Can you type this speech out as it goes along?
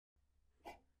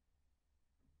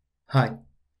Hi,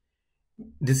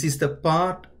 this is the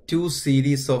part 2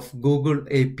 series of Google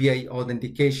API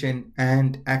authentication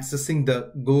and accessing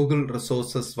the Google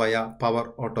resources via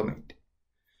Power Automate.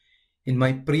 In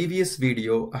my previous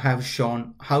video, I have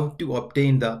shown how to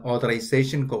obtain the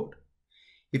authorization code.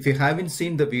 If you haven't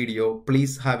seen the video,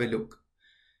 please have a look.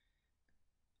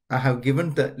 I have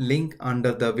given the link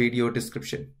under the video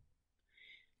description.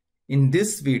 In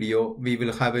this video, we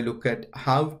will have a look at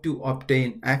how to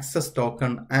obtain access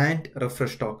token and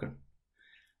refresh token.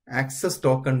 Access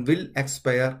token will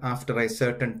expire after a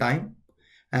certain time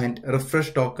and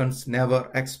refresh tokens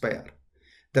never expire.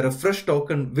 The refresh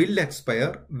token will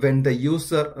expire when the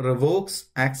user revokes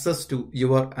access to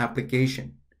your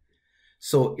application.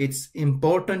 So it's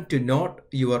important to note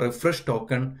your refresh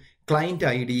token, client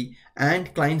ID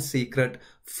and client secret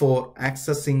for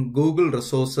accessing Google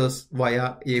resources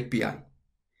via API.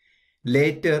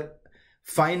 Later,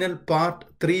 final part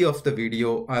 3 of the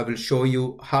video, I will show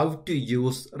you how to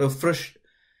use refresh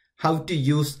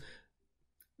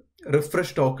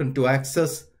token to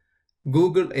access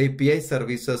Google API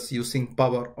services using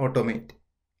Power Automate.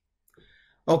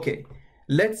 Okay,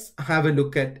 let's have a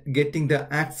look at getting the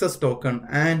access token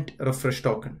and refresh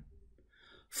token.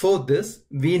 For this,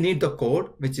 we need the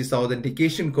code, which is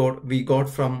authentication code we got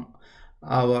from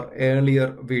our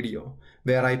earlier video,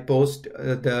 where I post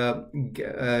the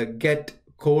get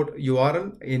code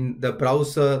URL in the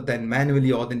browser, then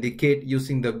manually authenticate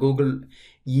using the Google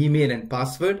email and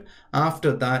password.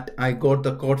 After that, I got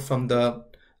the code from the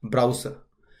browser.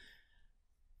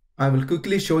 I will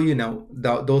quickly show you now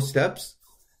those steps.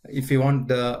 If you want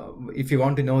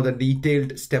to know the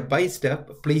detailed step by step,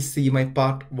 please see my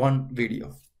part 1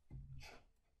 video.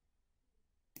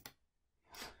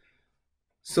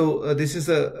 So this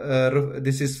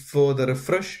is for the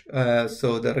refresh.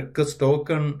 So the request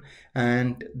token,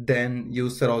 and then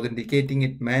user authenticating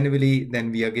it manually.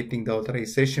 Then we are getting the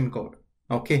authorization code.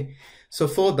 Okay. So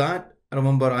for that,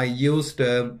 remember I used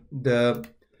the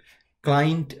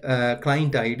client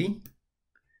ID,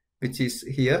 which is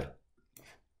here.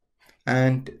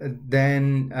 And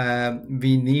then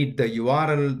we need the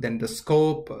URL, then the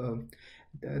scope.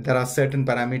 There are certain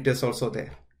parameters also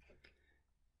there.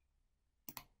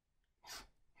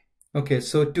 Okay,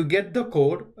 so to get the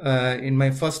code, in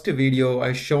my first video,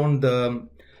 I shown the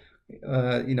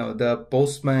the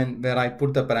Postman, where I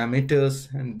put the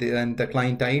parameters and the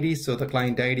client ID. So the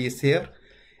client ID is here,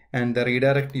 and the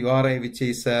redirect URI, which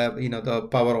is the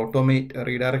Power Automate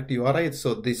redirect URI.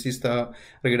 So this is the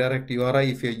redirect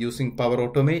URI if you're using Power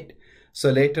Automate. So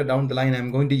later down the line,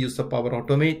 I'm going to use the Power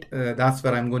Automate. That's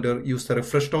where I'm going to use the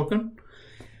refresh token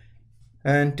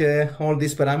and all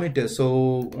these parameters.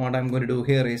 So what I'm going to do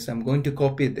here is I'm going to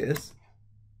copy this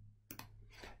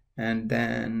and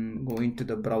then go into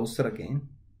the browser again,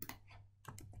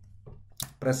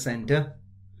 press enter.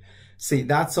 See,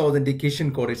 that's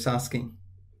authentication code it's asking.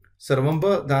 So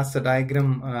remember, that's the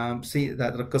diagram. See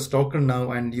that request token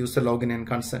now and user login and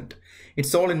consent.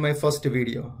 It's all in my first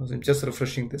video. So I'm just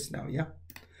refreshing this now. Yeah.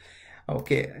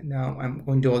 Okay. Now I'm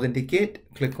going to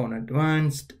authenticate. Click on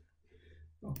advanced.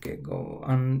 Okay. Go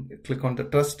on. Click on the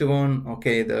trust one.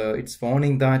 Okay. It's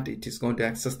warning that it is going to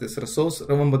access this resource.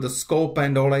 Remember the scope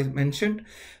and all I mentioned.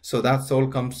 So that's all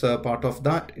comes part of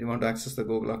that. You want to access the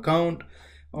Google account,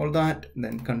 all that.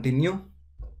 Then continue.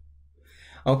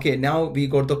 Okay, now we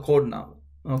got the code now.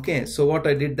 Okay, so what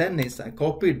I did then is I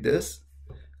copied this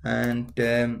and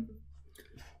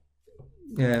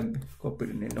copied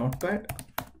in a notepad.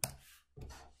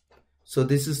 So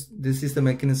this is the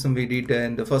mechanism we did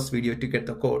in the first video to get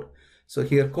the code. So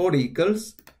here code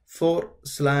equals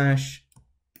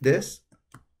 / this.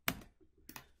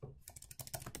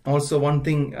 Also one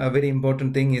thing, a very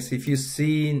important thing is if you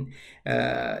see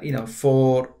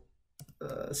for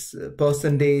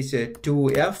percentage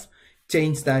 2f,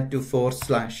 change that to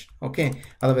 /. Okay,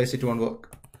 otherwise it won't work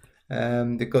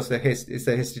because it's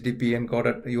a HTTP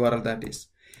encoded URL that is.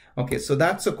 Okay, so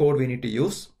that's the code we need to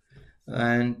use.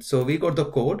 And so we got the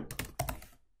code,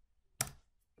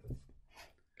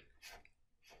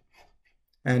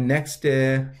 and next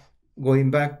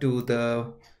going back to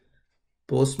the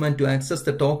Postman to access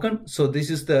the token. So this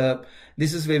is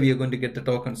where we are going to get the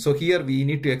token. So here we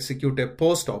need to execute a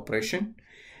post operation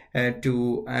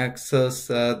to access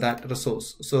that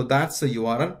resource. So that's the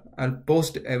URL. I'll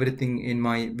post everything in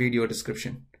my video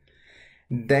description.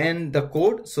 Then the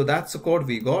code. So that's the code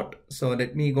we got. So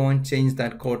let me go and change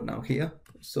that code now here.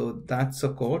 So that's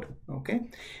the code. Okay.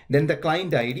 Then the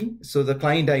client ID. So the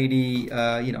client ID,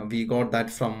 we got that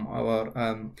from our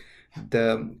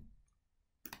the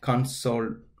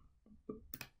console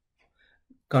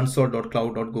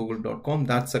console.cloud.google.com.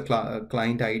 That's a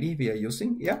client ID we are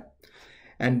using. Yeah.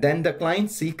 And then the client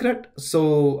secret.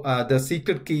 So the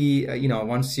secret key,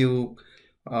 once you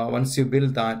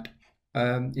build that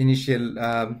initial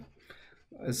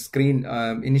screen,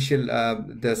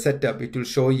 the setup, it will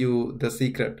show you the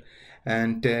secret.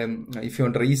 And if you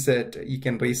want to reset, you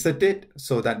can reset it.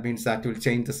 So that means that will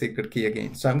change the secret key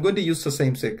again. So I'm going to use the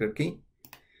same secret key.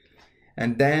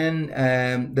 And then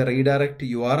the redirect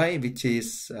URI, which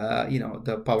is,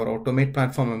 the Power Automate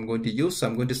platform I'm going to use. So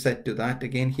I'm going to set to that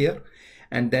again here.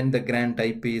 And then the grant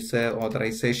type is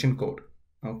authorization code.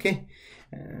 Okay.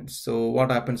 And so what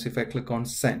happens if I click on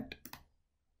send?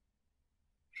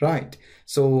 Right.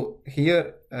 So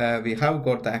here we have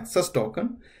got the access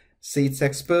token. See, it's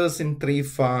expires in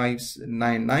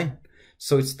 3599.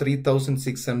 So it's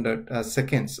 3600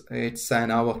 seconds. It's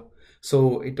an hour.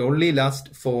 So it only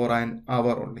lasts for an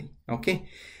hour only. Okay.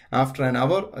 After an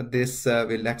hour, this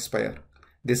will expire.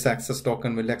 This access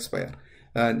token will expire.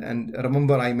 And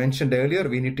remember, I mentioned earlier,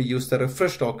 we need to use the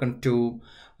refresh token to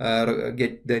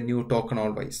get the new token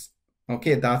always.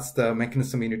 Okay, that's the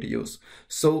mechanism we need to use.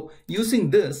 So using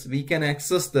this, we can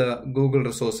access the Google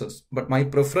resources. But my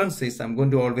preference is I'm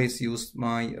going to always use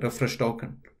my refresh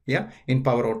token. Yeah, in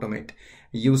Power Automate.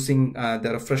 Using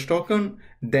the refresh token,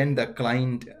 then the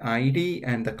client ID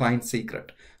and the client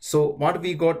secret. So what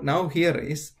we got now here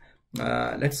is,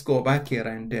 let's go back here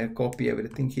and copy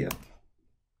everything here.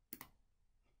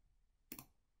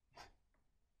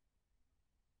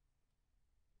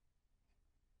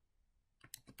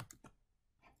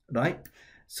 Right.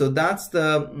 So that's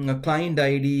the client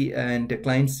ID and the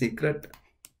client secret.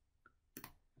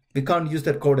 We can't use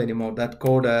that code anymore. That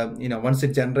code, once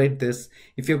it generates this,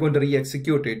 if you're going to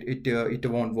re-execute it, it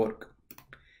won't work.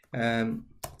 Again,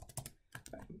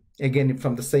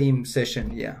 from the same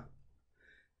session. Yeah.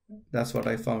 That's what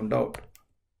I found out.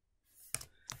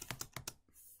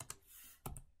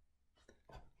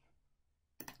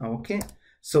 Okay.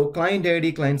 So client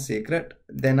ID, client secret,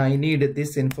 then I need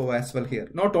this info as well here.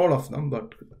 Not all of them,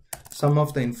 but some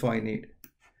of the info I need.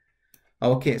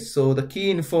 Okay, so the key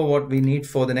info what we need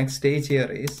for the next stage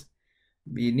here is,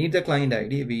 we need the client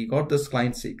ID, we got this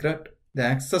client secret, the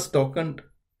access token,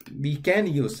 we can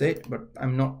use it, but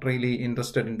I'm not really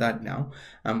interested in that now.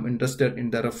 I'm interested in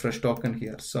the refresh token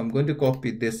here. So I'm going to copy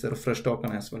this refresh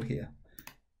token as well here.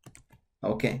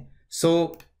 Okay,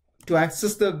 so to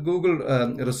access the Google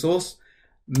resource,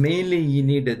 mainly you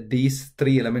need these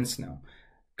three elements now: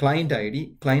 client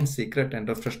ID, client secret, and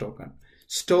refresh token.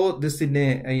 Store this in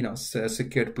a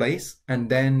secured place, and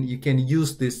then you can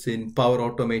use this in Power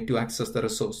Automate to access the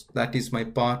resource. That is my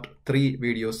part 3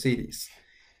 video series.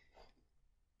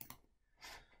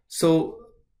 So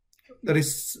there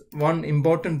is one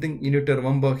important thing you need to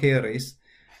remember here is,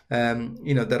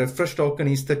 the refresh token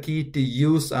is the key to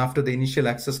use after the initial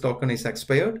access token is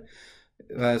expired.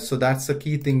 So that's the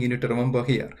key thing you need to remember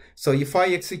here. So if I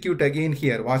execute again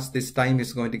here, watch, this time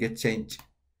is going to get changed.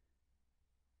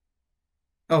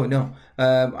 Oh no,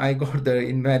 I got the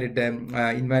invalid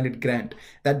grant.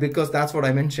 Because that's what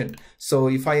I mentioned. So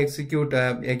if I execute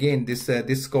again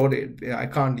this code, I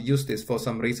can't use this for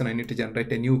some reason. I need to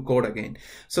generate a new code again.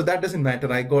 So that doesn't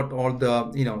matter. I got all the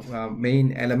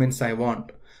main elements I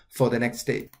want for the next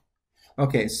stage.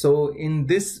 Okay, so in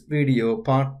this video,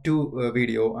 part 2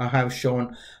 video, I have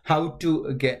shown how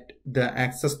to get the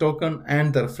access token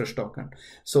and the refresh token.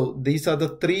 So these are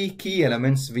the 3 key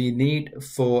elements we need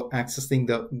for accessing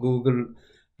the Google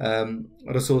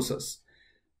resources.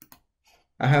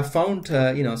 I have found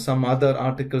some other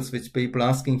articles which people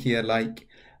asking here, like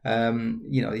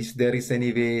if there is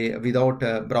any way without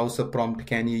a browser prompt,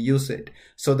 can you use it?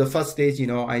 So the first stage,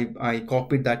 I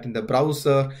copied that in the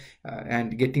browser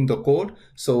and getting the code.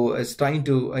 So it's trying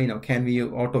to, can you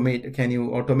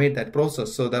automate that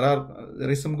process? So there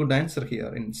is some good answer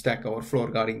here in Stack Overflow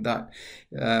regarding that.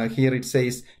 Here it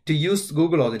says, to use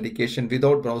Google authentication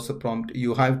without browser prompt,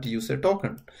 you have to use a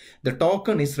token. The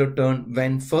token is returned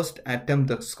when first attempt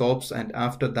the scopes, and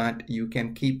after that you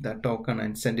can keep that token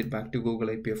and send it back to Google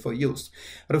API for use.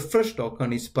 Refresh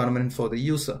token is permanent for the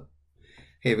user.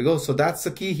 Here we go. So that's the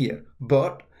key here.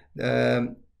 But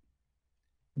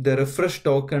the refresh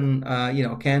token,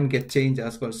 can get changed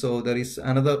as well. So there is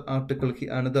another article,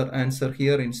 another answer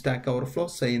here in Stack Overflow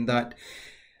saying that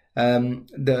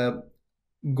the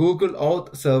Google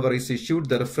Auth server is issued,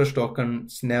 the refresh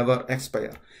tokens never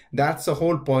expire. That's the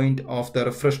whole point of the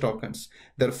refresh tokens.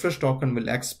 The refresh token will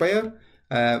expire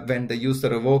when the user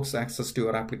revokes access to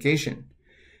your application.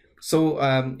 So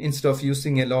instead of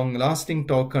using a long-lasting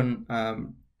token,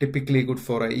 typically good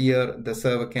for a year, the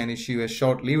server can issue a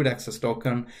short-lived access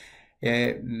token.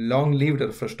 a long-lived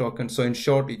refresh token. So in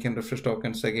short, you can refresh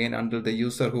tokens again until the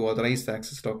user who authorized the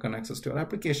access token access to your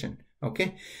application.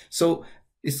 Okay, so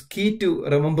it's key to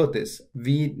remember this.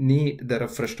 We need the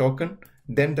refresh token,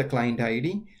 then the client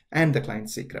ID and the client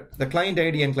secret. The client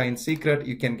ID and client secret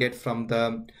you can get from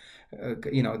the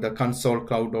the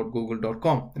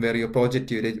console.cloud.google.com, where your project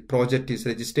is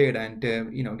registered, and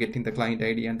getting the client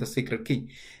ID and the secret key,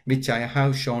 which I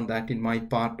have shown that in my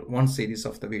part 1 series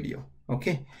of the video.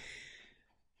 Okay,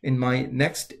 in my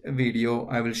next video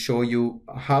I will show you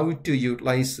how to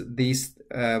utilize these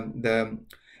the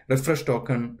refresh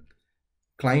token,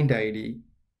 client ID,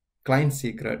 client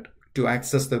secret to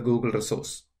access the Google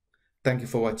resource. Thank you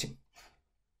for watching.